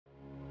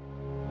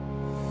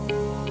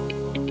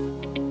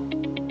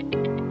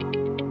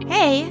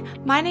Hey,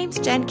 my name's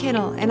Jen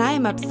Kinnell, and I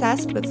am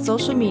obsessed with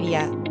social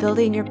media,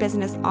 building your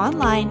business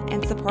online,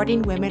 and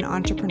supporting women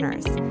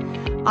entrepreneurs.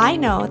 I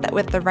know that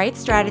with the right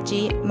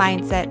strategy,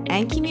 mindset,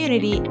 and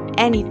community,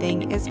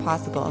 anything is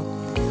possible.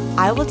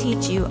 I will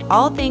teach you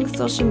all things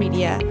social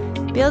media,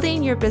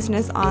 building your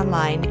business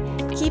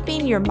online,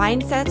 keeping your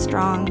mindset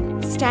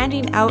strong,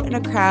 standing out in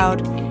a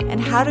crowd,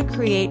 and how to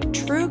create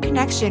true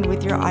connection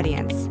with your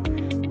audience.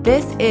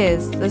 This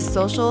is the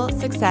Social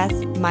Success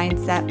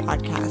Mindset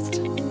Podcast.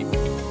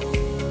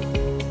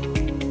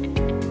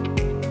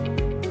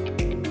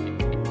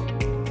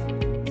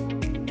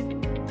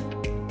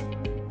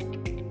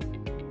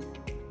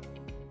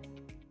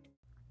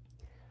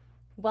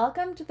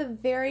 Welcome to the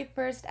very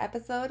first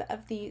episode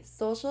of the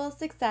Social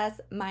Success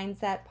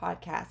Mindset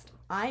Podcast.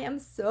 I am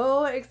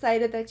so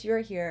excited that you're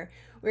here.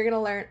 We're going to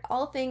learn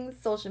all things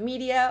social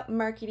media,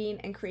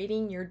 marketing, and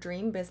creating your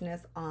dream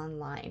business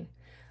online.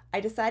 I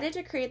decided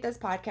to create this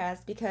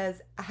podcast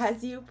because,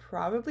 as you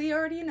probably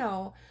already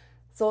know,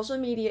 social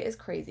media is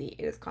crazy.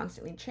 It is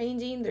constantly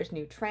changing. There's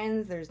new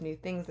trends. There's new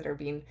things that are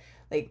being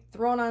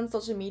thrown on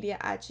social media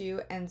at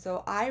you. And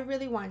so I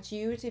really want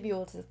you to be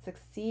able to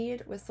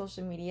succeed with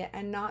social media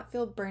and not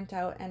feel burnt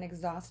out and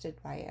exhausted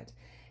by it.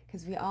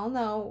 Because we all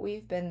know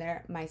we've been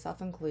there, myself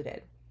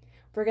included.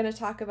 We're going to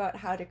talk about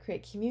how to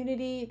create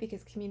community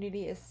because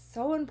community is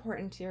so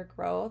important to your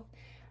growth.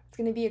 It's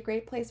going to be a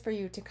great place for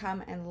you to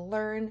come and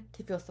learn,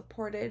 to feel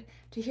supported,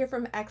 to hear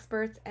from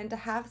experts, and to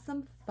have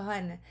some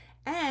fun.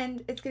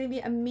 And it's going to be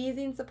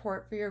amazing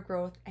support for your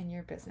growth and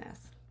your business.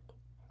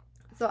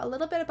 So a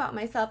little bit about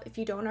myself, if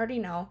you don't already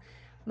know,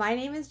 my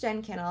name is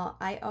Jen Kinnell.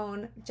 I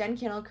own Jen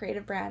Kinnell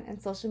Creative Brand and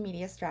Social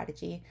Media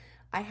Strategy.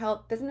 I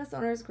help business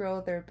owners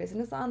grow their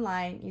business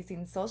online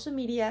using social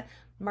media,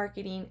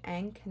 marketing,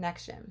 and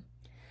connection.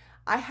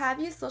 I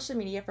have used social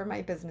media for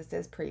my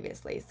businesses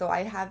previously. So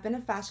I have been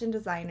a fashion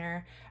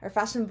designer or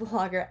fashion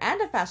blogger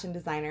and a fashion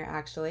designer,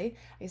 actually.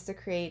 I used to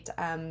create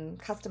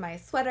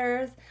customized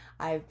sweaters.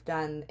 I've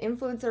done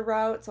influencer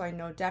route, so I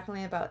know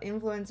definitely about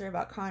influencer,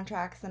 about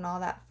contracts and all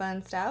that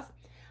fun stuff.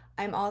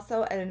 I'm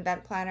also an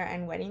event planner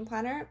and wedding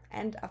planner,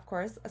 and of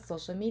course, a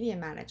social media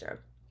manager.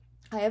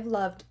 I have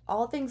loved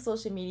all things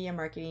social media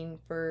marketing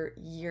for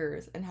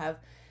years and have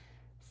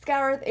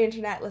scoured the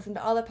internet, listened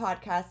to all the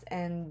podcasts,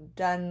 and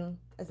done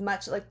as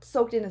much,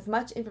 soaked in as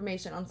much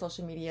information on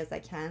social media as I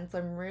can. So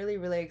I'm really,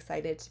 really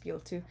excited to be able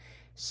to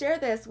share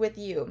this with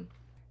you.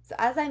 So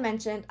as I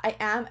mentioned, I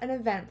am an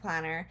event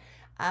planner.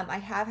 I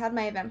have had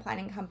my event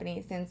planning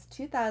company since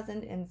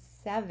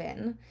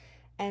 2007.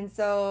 And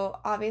so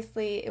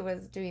obviously it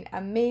was doing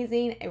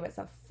amazing. It was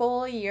a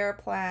full year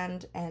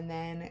planned, and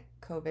then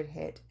COVID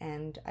hit.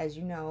 And as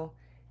you know,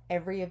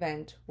 every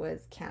event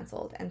was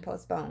canceled and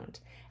postponed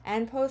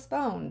and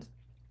postponed.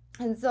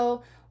 And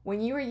so when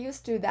you were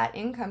used to that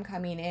income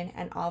coming in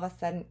and all of a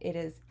sudden it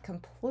is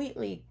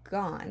completely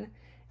gone,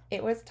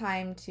 it was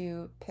time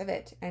to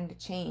pivot and to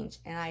change.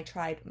 And I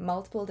tried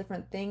multiple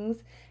different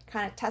things,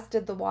 kind of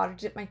tested the water,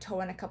 dipped my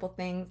toe in a couple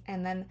things,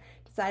 and then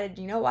decided,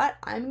 you know what,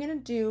 I'm going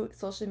to do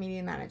social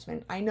media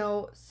management. I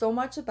know so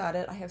much about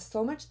it. I have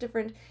so much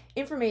different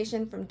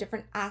information from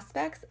different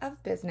aspects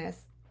of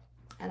business,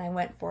 and I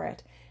went for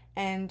it.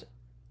 And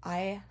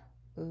I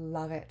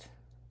love it.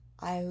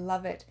 I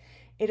love it.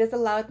 It has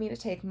allowed me to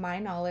take my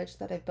knowledge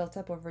that I've built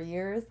up over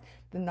years,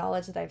 the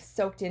knowledge that I've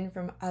soaked in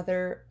from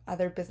other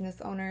business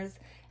owners,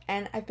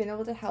 and I've been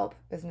able to help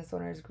business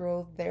owners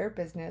grow their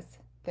business,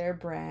 their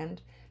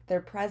brand, their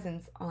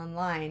presence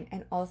online,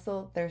 and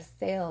also their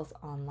sales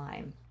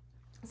online.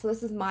 So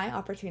this is my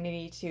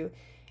opportunity to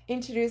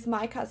introduce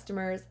my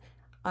customers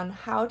on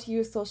how to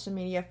use social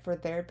media for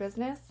their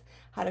business,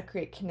 how to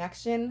create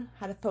connection,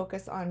 how to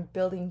focus on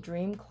building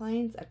dream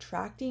clients,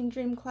 attracting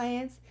dream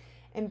clients,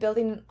 and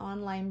building an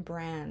online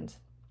brand.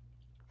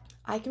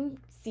 I can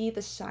see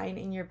the shine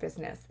in your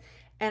business,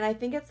 and I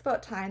think it's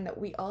about time that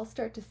we all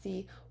start to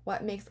see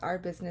what makes our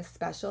business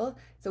special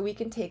so we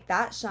can take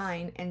that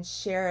shine and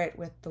share it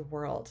with the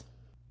world.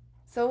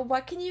 So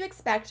what can you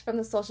expect from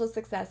the Social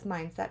Success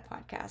Mindset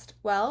Podcast?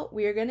 Well,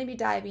 we are going to be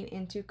diving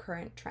into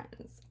current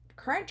trends.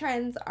 Current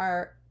trends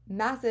are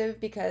massive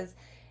because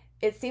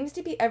it seems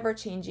to be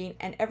ever-changing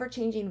and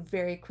ever-changing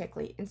very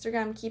quickly.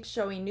 Instagram keeps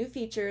showing new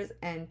features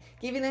and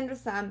giving them to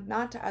some,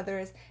 not to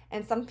others.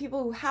 And some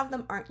people who have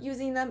them aren't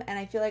using them. And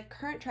I feel like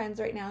current trends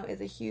right now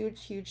is a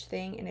huge, huge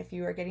thing. And if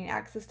you are getting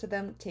access to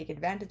them, take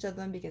advantage of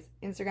them because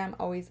Instagram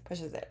always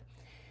pushes it.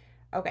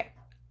 Okay,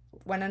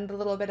 went on a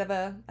little bit of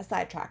a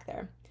sidetrack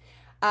there.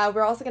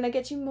 We're also going to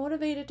get you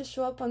motivated to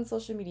show up on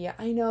social media.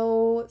 I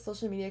know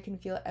social media can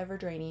feel ever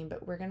draining,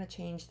 but we're going to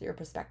change your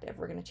perspective.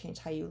 We're going to change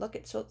how you look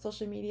at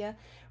social media.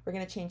 We're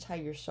going to change how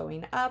you're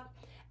showing up,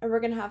 and we're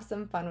going to have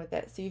some fun with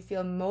it. So you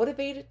feel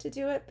motivated to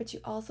do it, but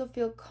you also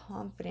feel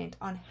confident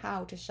on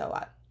how to show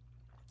up.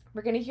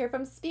 We're going to hear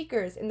from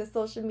speakers in the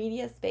social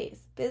media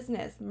space,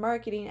 business,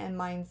 marketing, and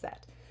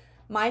mindset.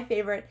 My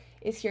favorite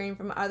is hearing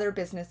from other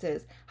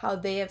businesses how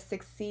they have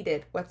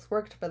succeeded, what's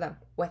worked for them,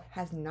 what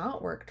has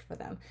not worked for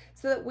them,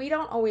 so that we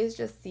don't always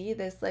just see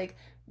this like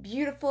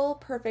beautiful,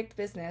 perfect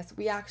business.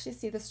 We actually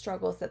see the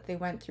struggles that they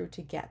went through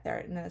to get there,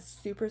 and that's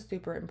super,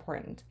 super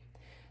important.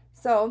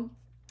 So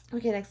we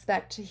can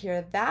expect to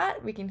hear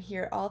that. We can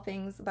hear all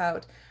things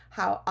about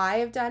how I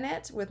have done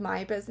it with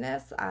my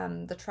business,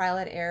 the trial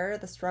and error,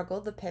 the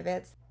struggle, the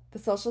pivots. The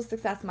Social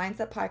Success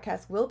Mindset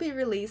podcast will be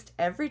released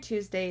every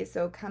Tuesday,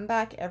 so come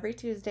back every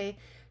Tuesday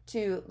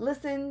to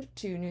listen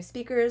to new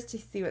speakers, to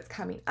see what's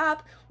coming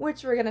up,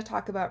 which we're going to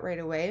talk about right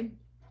away.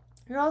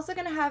 You're also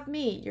going to have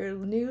me, your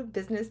new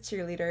business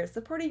cheerleader,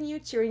 supporting you,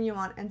 cheering you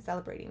on, and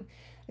celebrating.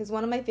 Because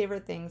one of my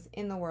favorite things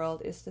in the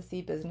world is to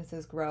see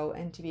businesses grow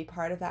and to be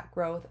part of that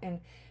growth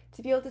and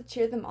to be able to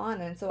cheer them on.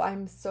 And so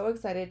I'm so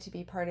excited to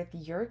be part of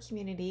your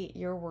community,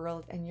 your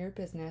world, and your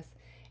business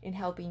in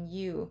helping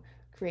you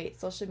create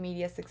social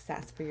media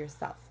success for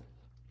yourself.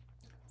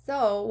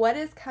 So what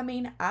is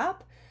coming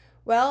up?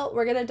 Well,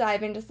 we're going to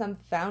dive into some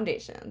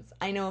foundations.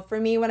 I know for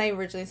me, when I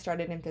originally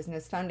started in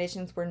business,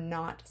 foundations were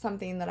not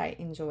something that I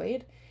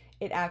enjoyed.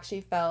 It actually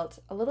felt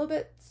a little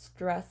bit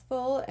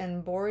stressful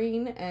and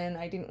boring, and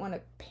I didn't want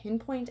to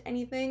pinpoint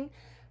anything.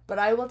 But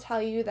I will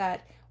tell you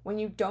that when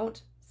you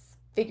don't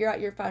figure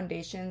out your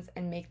foundations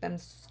and make them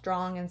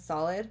strong and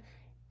solid,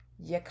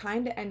 you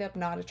kind of end up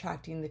not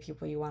attracting the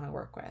people you want to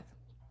work with.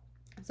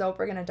 So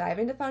we're going to dive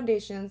into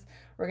foundations.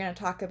 We're going to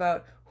talk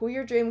about who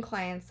your dream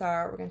clients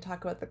are. We're going to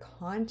talk about the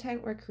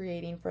content we're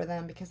creating for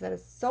them, because that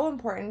is so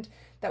important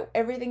that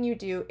everything you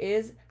do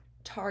is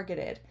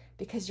targeted,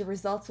 because your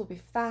results will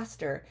be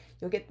faster.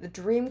 You'll get the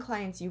dream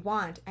clients you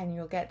want, and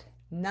you'll get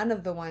none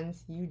of the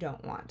ones you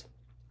don't want.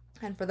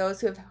 And for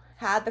those who have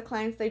had the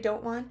clients they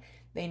don't want,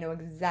 they know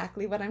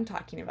exactly what I'm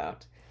talking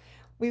about.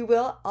 We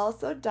will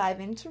also dive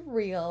into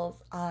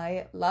Reels.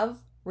 I love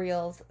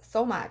Reels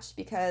so much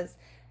because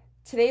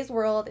today's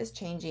world is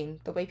changing.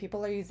 The way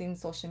people are using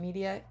social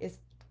media is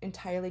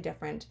entirely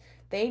different.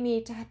 They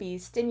need to be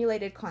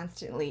stimulated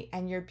constantly,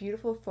 and your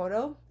beautiful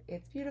photo,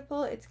 it's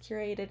beautiful, it's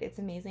curated, it's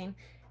amazing.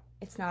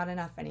 It's not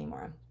enough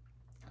anymore.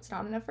 It's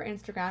not enough for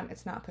Instagram.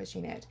 It's not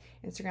pushing it.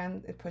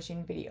 Instagram is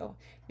pushing video.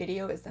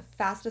 Video is the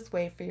fastest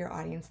way for your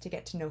audience to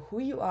get to know who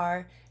you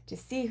are, to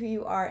see who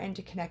you are, and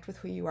to connect with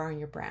who you are in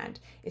your brand.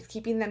 It's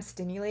keeping them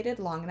stimulated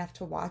long enough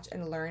to watch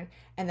and learn,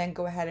 and then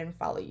go ahead and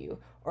follow you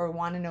or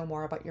want to know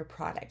more about your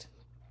product.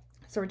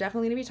 So we're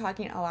definitely going to be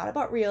talking a lot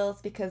about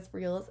Reels, because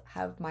Reels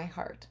have my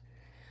heart.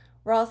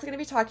 We're also going to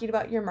be talking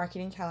about your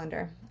marketing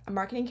calendar. A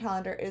marketing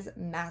calendar is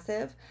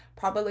massive.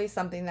 Probably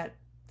something that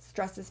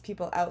stresses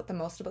people out the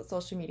most about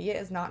social media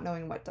is not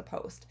knowing what to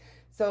post.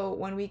 So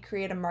when we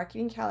create a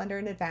marketing calendar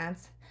in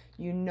advance,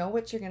 you know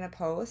what you're going to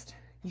post,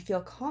 you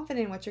feel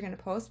confident in what you're going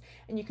to post,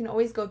 and you can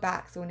always go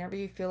back. So whenever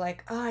you feel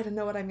like, I don't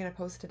know what I'm going to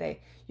post today,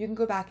 you can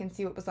go back and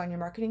see what was on your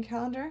marketing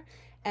calendar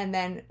and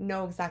then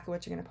know exactly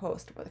what you're going to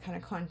post, what kind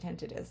of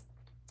content it is.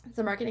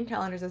 So marketing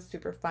calendars is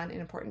super fun and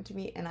important to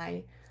me,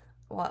 and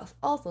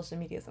all social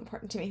media is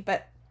important to me,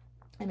 but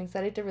I'm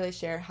excited to really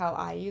share how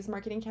I use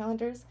marketing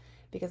calendars,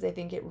 because I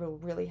think it will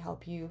really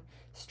help you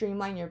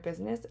streamline your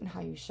business and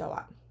how you show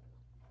up.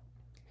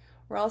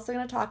 We're also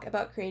going to talk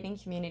about creating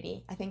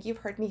community. I think you've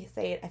heard me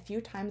say it a few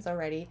times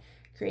already.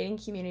 Creating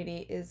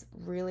community is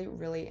really,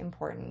 really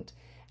important.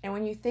 And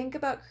when you think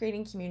about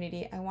creating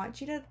community, I want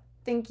you to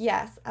think,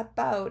 yes,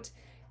 about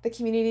the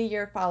community,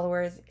 your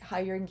followers, how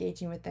you're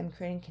engaging with them,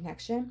 creating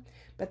connection.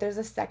 But there's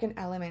a second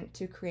element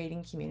to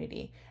creating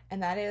community,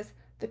 and that is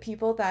the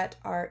people that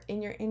are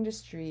in your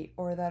industry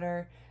or that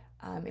are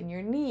in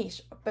your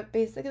niche, but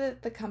basically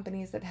the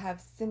companies that have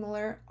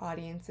similar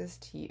audiences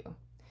to you.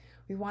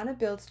 We want to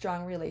build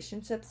strong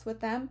relationships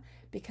with them,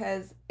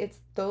 because it's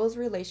those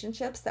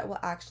relationships that will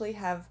actually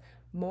have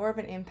more of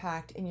an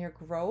impact in your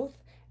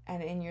growth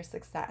and in your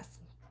success.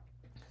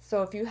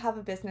 So if you have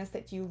a business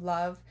that you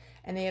love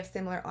and they have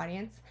similar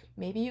audience,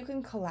 maybe you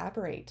can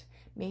collaborate.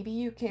 Maybe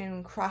you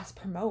can cross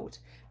promote.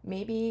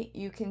 Maybe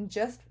you can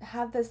just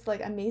have this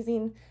like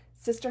amazing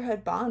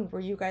sisterhood bond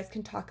where you guys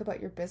can talk about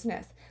your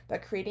business.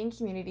 But creating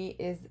community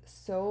is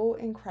so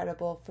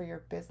incredible for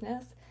your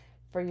business,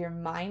 for your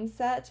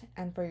mindset,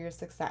 and for your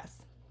success.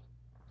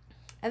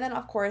 And then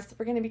of course,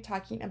 we're going to be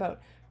talking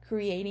about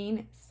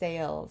creating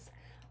sales.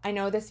 I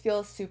know this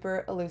feels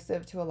super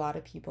elusive to a lot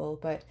of people,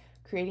 but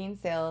creating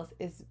sales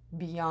is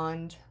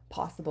beyond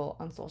possible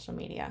on social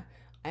media.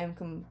 I am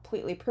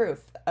completely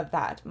proof of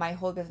that. My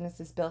whole business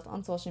is built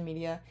on social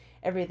media.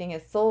 Everything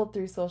is sold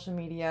through social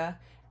media,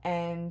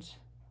 and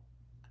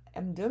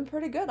I'm doing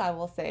pretty good, I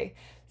will say.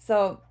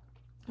 So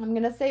I'm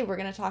going to say we're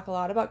going to talk a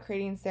lot about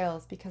creating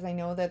sales, because I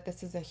know that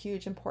this is a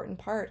huge important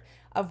part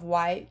of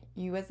why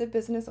you as a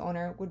business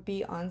owner would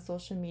be on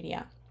social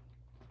media.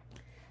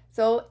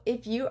 So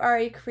if you are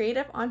a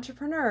creative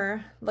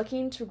entrepreneur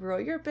looking to grow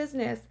your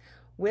business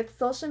with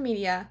social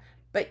media,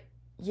 but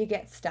you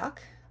get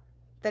stuck,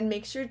 then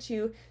make sure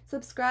to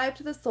subscribe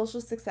to the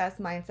Social Success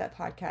Mindset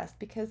podcast,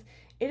 because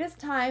it is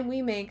time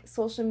we make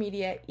social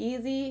media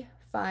easy,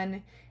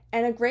 fun,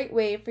 and a great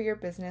way for your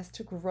business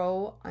to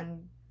grow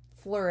on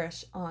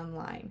flourish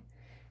online.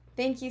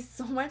 Thank you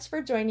so much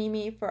for joining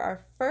me for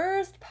our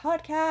first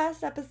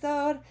podcast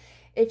episode.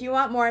 If you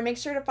want more, make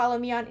sure to follow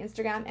me on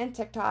Instagram and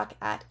TikTok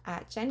at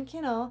Jen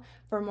Kinnell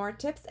for more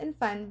tips and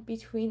fun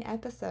between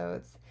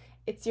episodes.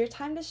 It's your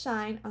time to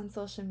shine on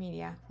social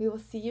media. We will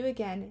see you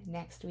again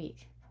next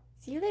week.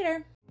 See you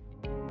later.